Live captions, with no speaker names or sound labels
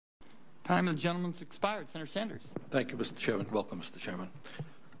Time of the gentleman's expired. Senator Sanders. Thank you, Mr. Chairman. Welcome, Mr. Chairman.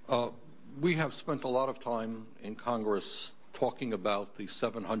 We have spent a lot of time in Congress talking about the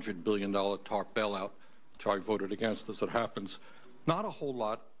 $700 billion TARP bailout, which I voted against as it happens. Not a whole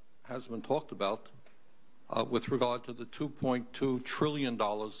lot has been talked about with regard to the $2.2 trillion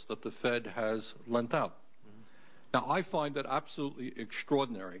that the Fed has lent out. Now, I find it absolutely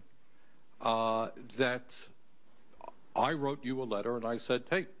extraordinary that I wrote you a letter and I said,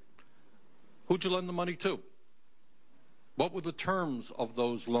 hey, who'd you lend the money to? What were the terms of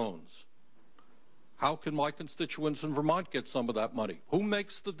those loans? How can my constituents in Vermont get some of that money? Who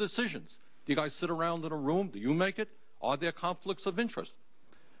makes the decisions? Do you guys sit around in a room? Do you make it? Are there conflicts of interest?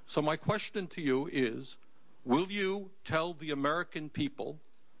 So my question to you is, will you tell the American people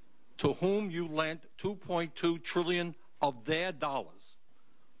to whom you lent $2.2 trillion of their dollars?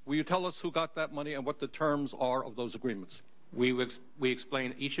 Will you tell us who got that money and what the terms are of those agreements? We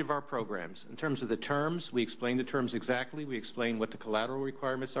explain each of our programs. In terms of the terms, we explain the terms exactly. We explain what the collateral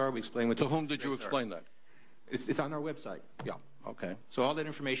requirements are. We explain what to whom did you explain that? It's on our website. Yeah, okay. So all that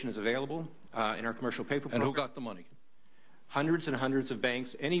information is available in our commercial paper program. And who got the money? Hundreds and hundreds of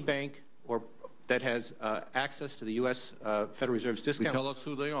banks. Any bank or that has access to the U.S. Federal Reserve's discount. Will you tell us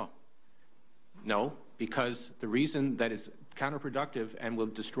who they are? No, because the reason that is counterproductive and will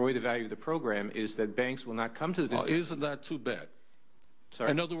destroy the value of the program is that banks will not come to the business. Isn't that too bad? Sorry?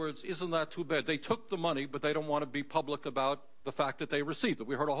 In other words, isn't that too bad? They took the money, but they don't want to be public about the fact that they received it.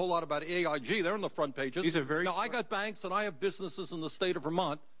 We heard a whole lot about AIG. They're on the front pages. These are very now, I got banks and I have businesses in the state of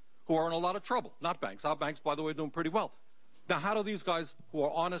Vermont who are in a lot of trouble. Not banks. Our banks, by the way, are doing pretty well. Now, how do these guys who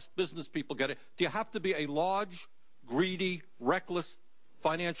are honest business people get it? Do you have to be a large, greedy, reckless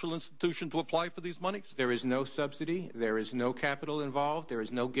financial institution to apply for these monies? There is no subsidy. There is no capital involved. There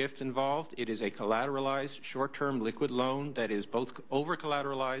is no gift involved. It is a collateralized, short-term liquid loan that is both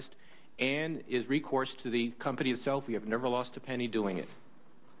over-collateralized and is recourse to the company itself. We have never lost a penny doing it.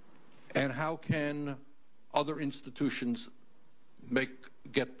 And how can other institutions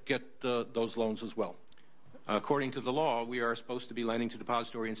get those loans as well? According to the law, we are supposed to be lending to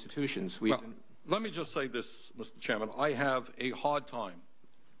depository institutions. Let me just say this, Mr. Chairman. I have a hard time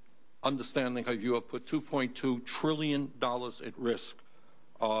understanding how you have put $2.2 trillion at risk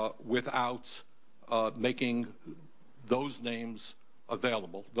without making those names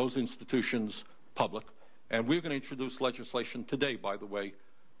available, those institutions public. And we're going to introduce legislation today, by the way,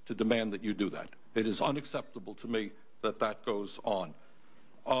 to demand that you do that. It is unacceptable to me that that goes on.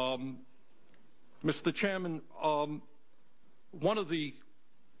 Mr. Chairman, one of the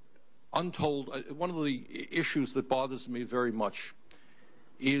issues that bothers me very much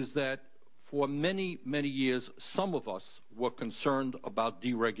is that for many, many years, some of us were concerned about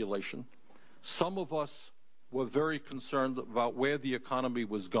deregulation. Some of us were very concerned about where the economy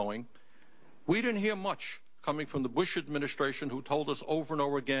was going. We didn't hear much coming from the Bush administration, who told us over and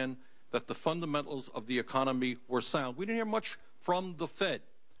over again that the fundamentals of the economy were sound. We didn't hear much from the Fed.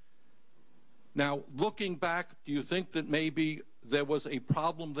 Now, looking back, do you think that maybe there was a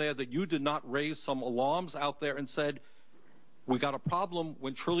problem there, that you did not raise some alarms out there and said, we got a problem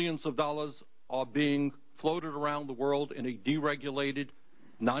when trillions of dollars are being floated around the world in a deregulated,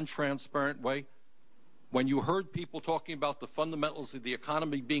 non-transparent way? When you heard people talking about the fundamentals of the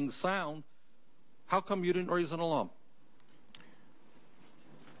economy being sound, how come you didn't raise an alarm?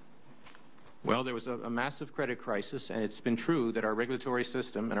 Well, there was a massive credit crisis, and it's been true that our regulatory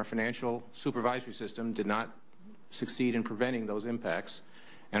system and our financial supervisory system did not succeed in preventing those impacts.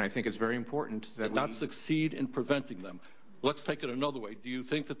 And I think it's very important that we not succeed in preventing them. Let's take it another way. Do you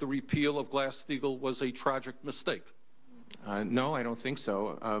think that the repeal of Glass-Steagall was a tragic mistake? No, I don't think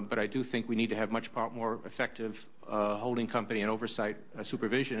so. But I do think we need to have much more effective holding company and oversight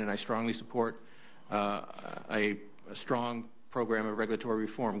supervision, and I strongly support a strong program of regulatory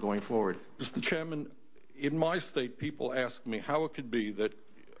reform going forward. Mr. Chairman, in my state, people ask me how it could be that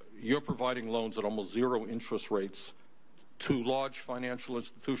you're providing loans at almost zero interest rates to large financial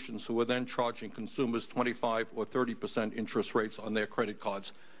institutions who are then charging consumers 25 or 30% interest rates on their credit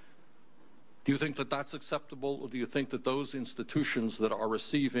cards. Do you think that that's acceptable, or do you think that those institutions that are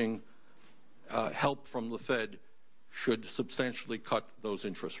receiving help from the Fed should substantially cut those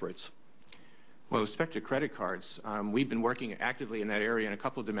interest rates? Well, with respect to credit cards, we've been working actively in that area in a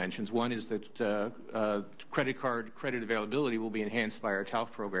couple of dimensions. One is that credit card credit availability will be enhanced by our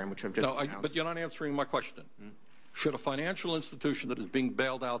TALF program, which I've just announced. But you're not answering my question. Should a financial institution that is being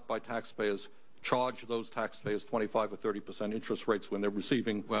bailed out by taxpayers charge those taxpayers 25 or 30% interest rates when they're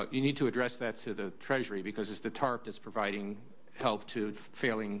receiving? Well, you need to address that to the Treasury, because it's the TARP that's providing help to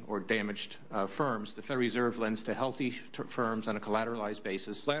failing or damaged firms. The Federal Reserve lends to healthy firms on a collateralized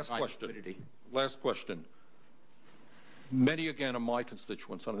basis. Last question. Many, again, of my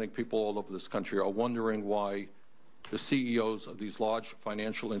constituents, and I think people all over this country, are wondering why the CEOs of these large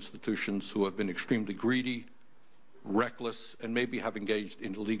financial institutions who have been extremely greedy, reckless, and maybe have engaged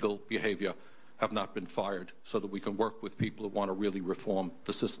in illegal behavior have not been fired, so that we can work with people who want to really reform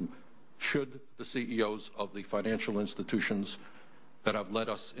the system. Should the CEOs of the financial institutions that have led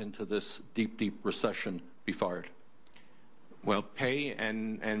us into this deep, deep recession be fired? Well, pay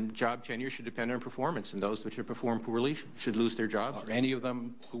and job tenure should depend on performance, and those which have performed poorly should lose their jobs. Are any of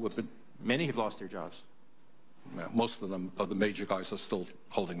them who have been? Many have lost their jobs. Most of them, of the major guys, are still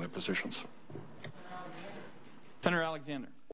holding their positions. Senator Alexander.